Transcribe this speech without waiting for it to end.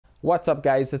What's up,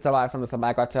 guys? It's Salvajee from the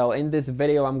Salvajee Cartel. In this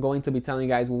video, I'm going to be telling you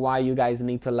guys why you guys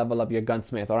need to level up your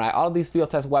gunsmith. Alright, all these field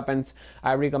test weapons,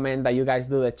 I recommend that you guys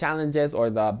do the challenges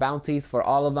or the bounties for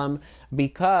all of them,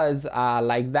 because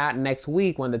like that next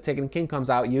week when the Taken King comes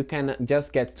out, you can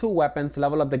just get 2 weapons,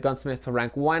 level up the gunsmith to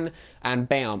rank 1, and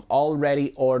bam,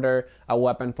 already order a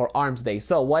weapon for Armsday.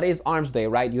 So what is Armsday,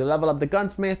 right? You level up the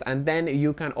gunsmith and then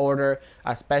you can order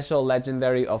a special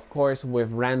legendary, of course,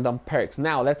 with random perks.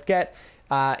 Now let's get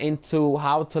into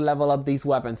how to level up these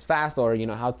weapons fast, or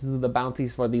how to do the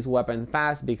bounties for these weapons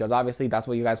fast, because obviously that's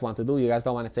what you guys want to do. You guys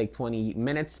don't want to take 20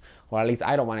 minutes, or at least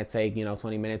I don't want to take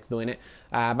 20 minutes doing it.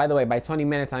 By the way, by 20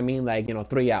 minutes I mean like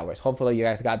 3 hours. Hopefully you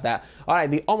guys got that. All right,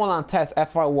 the Omolan test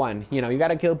FR1. You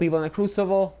gotta kill people in the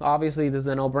Crucible. Obviously this is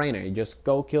a no-brainer. You just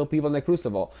go kill people in the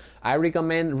Crucible. I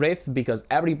recommend Rift because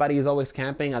everybody is always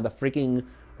camping at the freaking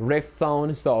Rift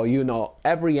zone, so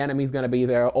every enemy is going to be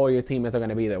there, or your teammates are going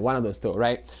to be there, one of those two,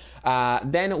 right?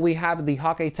 Then we have the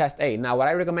Hawkeye test A. Now what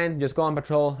I recommend, just go on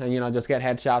patrol and just get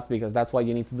headshots, because that's what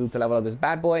you need to do to level up this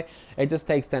bad boy. It just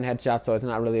takes 10 headshots, so it's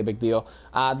not really a big deal.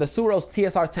 The Suros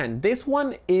TSR-10, this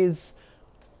one is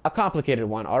a complicated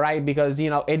one, all right, because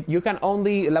you can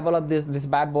only level up this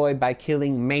bad boy by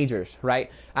killing majors, right?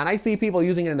 And I see people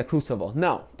using it in the Crucible.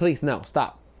 No, please, no,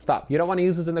 stop. You don't want to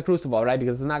use this in the Crucible, right?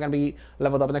 Because it's not going to be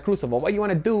leveled up in the Crucible. What you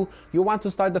want to do, you want to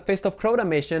start the Fist of Crota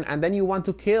mission, and then you want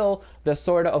to kill the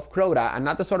Sword of Crota, and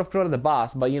not the Sword of Crota the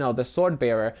boss, but the Sword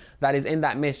Bearer that is in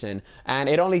that mission. And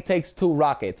it only takes 2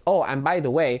 rockets. Oh, and by the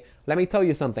way, let me tell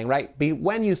you something, right?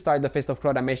 When you start the Fist of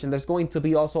Crota mission, there's going to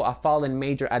be also a Fallen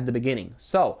Major at the beginning.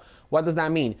 So what does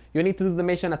that mean? You need to do the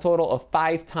mission a total of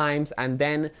 5 times, and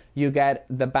then you get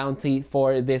the bounty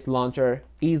for this launcher.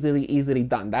 Easily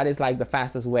done. That is like the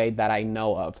fastest way that I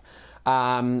know of.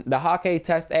 The Hawkeye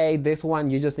test A, this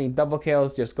one you just need double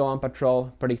kills. Just go on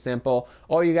patrol, pretty simple.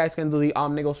 Or you guys can do the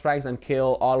Omnigul strikes and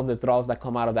kill all of the thralls that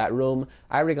come out of that room.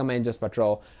 I recommend just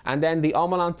patrol. And then the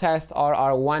Omolan test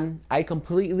RR1, I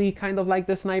completely kind of like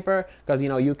the sniper, because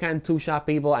you can 2-shot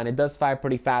people and it does fire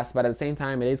pretty fast, but at the same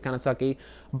time it is kind of sucky.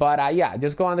 But yeah,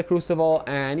 just go on the Crucible,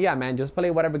 and yeah, man, just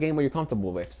play whatever game where you're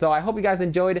comfortable with. So I hope you guys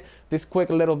enjoyed this quick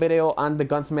little video on the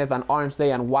Gunsmith on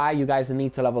Armsday and why you guys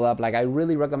need to level up. Like, I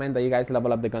really recommend that you guys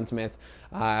level up the Gunsmith.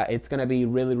 It's going to be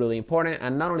really important,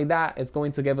 and not only that, it's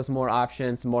going to give us more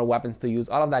options, more weapons to use,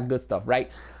 all of that good stuff, right?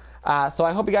 So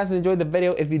I hope you guys enjoyed the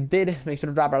video. If you did, make sure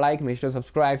to drop a like, make sure to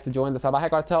subscribe to join the Salvajee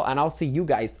Cartel, and I'll see you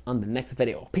guys on the next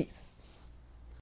video. Peace.